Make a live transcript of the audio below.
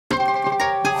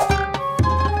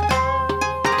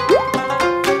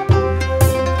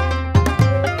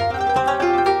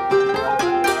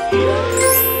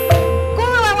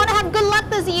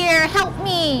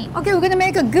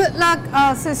good luck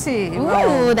sushi.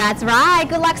 Ooh, that's right.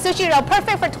 Good luck sushi roll.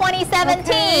 Perfect for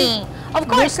 2017. Okay. Of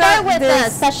course, start with the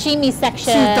sashimi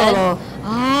section.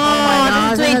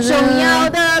 哦，这是最重要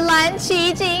的蓝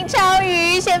鳍金枪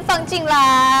鱼，先放进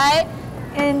来。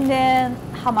And then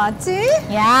hamachi.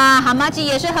 呀，蛤蟆鸡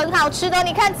也是很好吃的。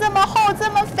你看这么厚、这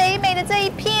么肥美的这一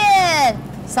片。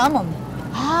Salmon.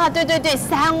 啊，对对对，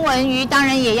三文鱼当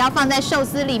然也要放在寿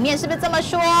司里面，是不是这么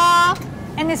说？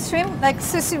 And it's shrimp like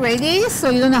sushi ready,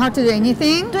 so you don't have to do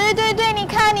anything. 对对对，你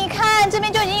看，这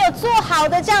边就已经有做好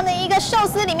的这样的一个寿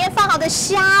司，里面放好的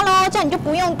虾咯，这样你就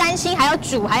不用担心还要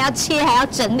煮、还要切、还要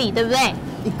整理，对不对？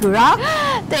 Ikura.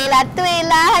 对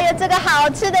啦，还有这个好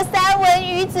吃的三文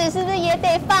鱼子，是不是也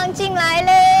得放进来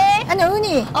嘞？ And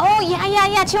uni. 哦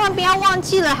呀，千万不要忘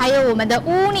记了，还有我们的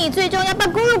乌尼最重要。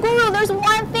But Guru, there's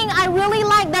one thing I really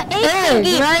like, the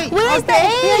egg. Right? Where's the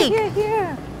egg?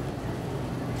 Here.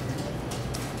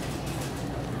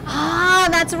 Ah,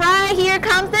 that's right. Here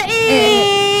comes the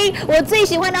egg. 我最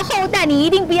喜欢的厚蛋，你一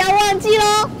定不要忘记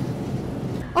喽。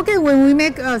 Okay, when we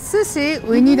make sushi,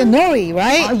 we need a nori,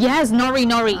 right? Oh, yes, nori.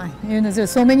 You know,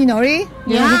 there's so many nori.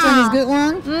 You know which one is good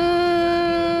one?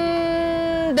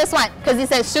 This one, because it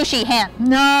says sushi hand.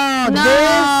 No, this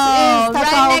is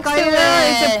right next to it.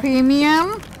 It's a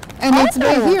premium, and it's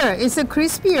right here. It's a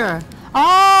crispier.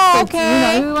 Oh, okay.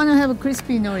 You know, you want to have a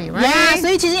crispy nori, right? Yeah, 所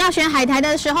以其实要选海苔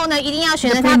的时候呢，一定要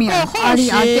选择它够厚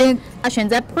实，要选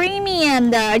择 premium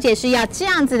的，而且是要这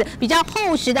样子的比较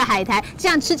厚实的海苔，这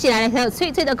样吃起来才有脆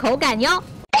脆的口感哟。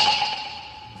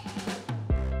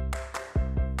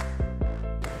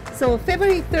 So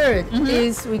February 3rd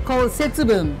is we call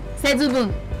setsubun. Setsubun.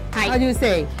 How do you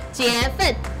say? 节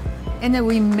份。 And then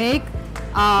we make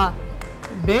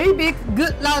very big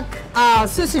good luck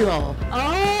sushi roll.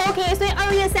 哦 ，OK， 所以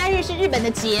2月3日是日本的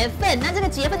节份。那这个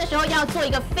节份的时候要做一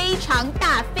个非常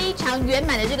大、非常圆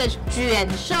满的这个卷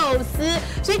寿司。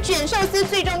所以卷寿司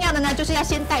最重要的呢，就是要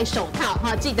先戴手套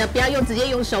哈，记得不要直接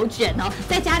用手卷哦。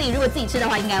在家里如果自己吃的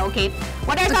话，应该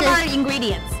OK。What are some other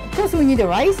ingredients? Of course, we need the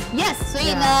rice. Yes， 所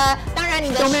以呢，当然你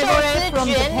的寿司卷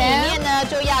里面呢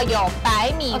就要有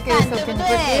白米饭，对不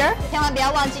对？千万不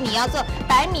要忘记你要做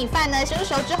白米饭呢，熟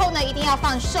熟之后呢，一定要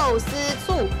放寿司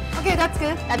醋。Okay, that's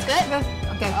good. That's good.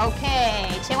 Okay.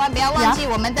 千万不要忘记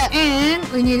我们的。And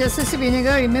we need a sushi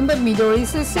vinegar. Remember Midori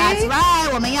sushi? That's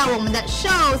right. 我们要我们的寿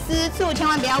司醋，千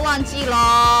万不要忘记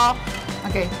咯。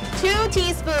Okay. 2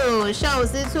 teaspoons 寿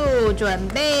司醋准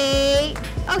备。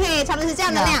OK， 差不多是这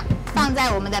样的量。 放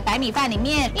在我们的白米饭里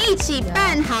面，一起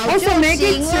拌好就行了。Also make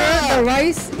it sure the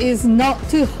rice is not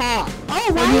too hot.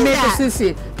 Oh, when you make the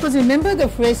sushi, because remember the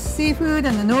fresh seafood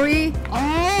and the nori. Oh,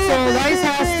 so rice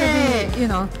has to be, you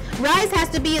know. Rice has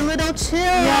to be a little chill.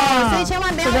 Yeah. 所以千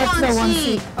万不要忘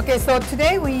记。Okay, so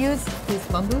today we use this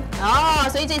bamboo. 哦，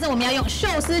所以这次我们要用寿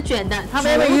司卷的。Have you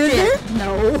ever used it?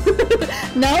 No,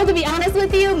 no. To be honest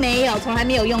with you, 没有，从来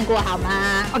没有用过，好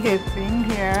吗 Okay, bring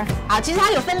here. 好，其实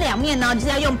它有分两面呢，就是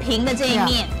要用平的这一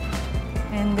面。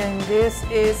And then this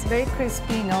is very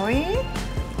crispy nori.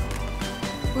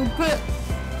 We put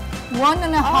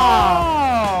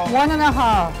 1.5.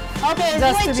 1.5. OK， 因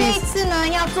为这一次呢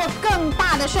要做更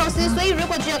大的寿司，所以如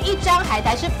果只有一张海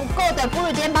苔是不够的。咕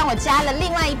噜今天帮我加了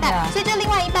另外一半，所以这另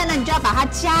外一半呢，你就要把它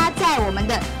加在我们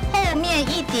的后面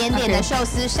一点点的寿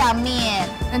司上面。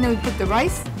And then we put the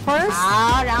rice first.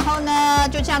 好，然后呢，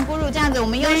就像咕噜这样子，我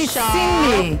们用手。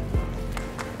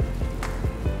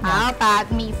好，把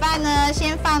米饭呢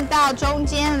先放到中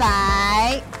间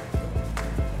来。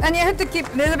 And you have to keep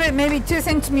a little bit, maybe 2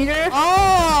 centimeters.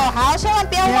 哦，好，千万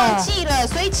不要忘记了。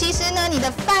所以其实呢，你的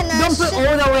饭呢 Don't put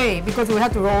all the way because we have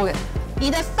to roll it.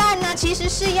 你的饭呢，其实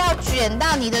是要卷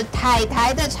到你的海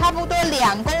苔的差不多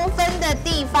2公分的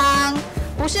地方，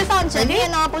不是放整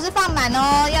片哦，不是放满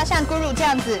哦，要像咕噜这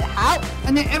样子。好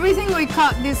 ，and then everything we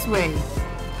cut this way.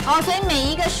 哦，所以每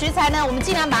一个食材呢，我们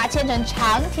尽量把它切成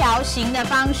长条形的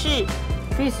方式。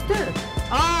Fish too.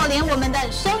 哦，连我们的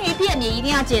生鱼片也一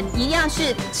定要一样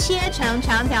是切成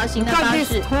长条形的方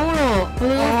式。Oh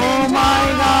my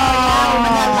god！ 我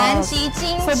们的蓝鳍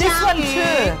金枪鱼。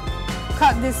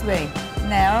Cut this way.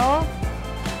 Narrow.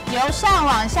 由上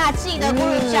往下，记得咕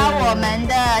噜教我们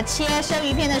的切生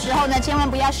鱼片的时候呢，千万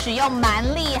不要使用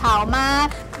蛮力，好吗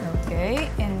 ？Okay.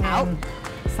 And 好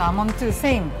 ，salmon too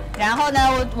same. 然后呢，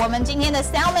我们今天的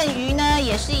salmon 鱼呢，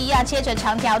也是一样切成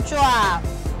长条状。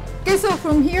 Okay, so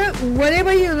from here,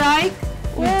 whatever you like,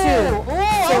 you choose.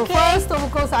 So first, of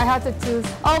course, I have to choose.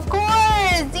 Of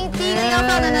course, 第一个要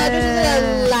放的呢，就是这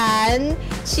个蓝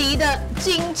鳍的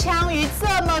金枪鱼，这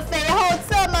么肥厚，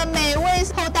这么美味，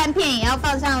厚蛋片也要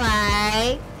放上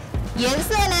来。颜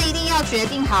色呢一定要决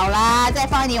定好啦，再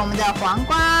放一点我们的黄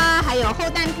瓜，还有厚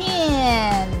蛋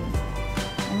片。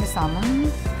And the salmon.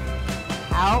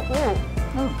 好哦。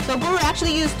So Guru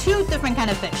actually used 2 different kind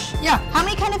of fish. Yeah. How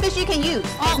many kind of fish you can use?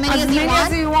 As many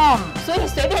as you want. 所以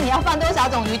随便你要放多少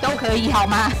种鱼都可以，好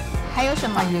吗？还有什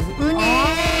么？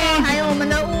还有我们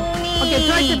的乌尼。Okay,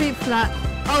 try to be flat.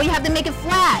 Oh, you have to make it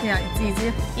flat. Yeah, it's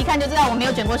easier. 一看就知道我没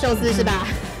有卷过寿司是吧？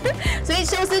所以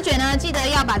寿司卷呢，记得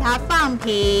要把它放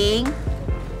平。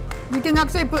You can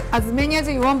actually put as many as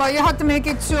you want, but you have to make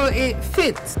it sure it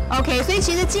fits. OK， 所以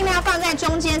其实尽量放在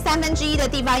中间1/3的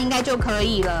地方应该就可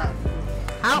以了。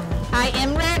好 ，I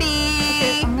am ready.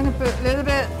 Okay, I'm gonna put a little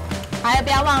bit. 还有不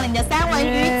要忘了你的3文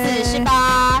鱼子是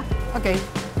吧 Okay.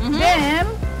 Then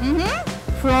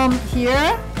from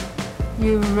here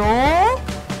you roll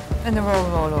and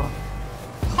roll.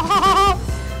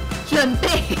 准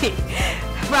备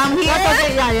from here.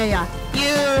 Okay, yeah.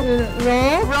 You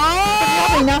roll. You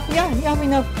have enough. Yeah, you have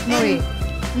enough. No wait.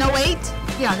 No wait.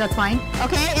 Yeah, that's fine.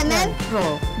 Okay, and then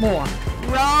roll more.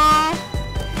 roll.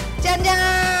 锵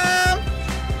锵，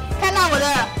看到我的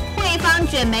惠方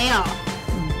卷没有？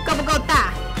够不够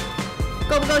大？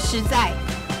够不够实在？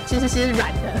其实是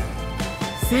软的。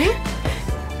See?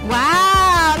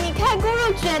 哇，你看咕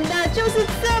噜卷的就是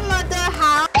这么的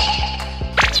好。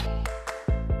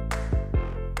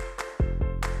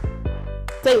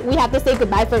So we have to say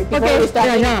goodbye first before we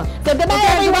start. Yeah. So goodbye,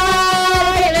 everyone.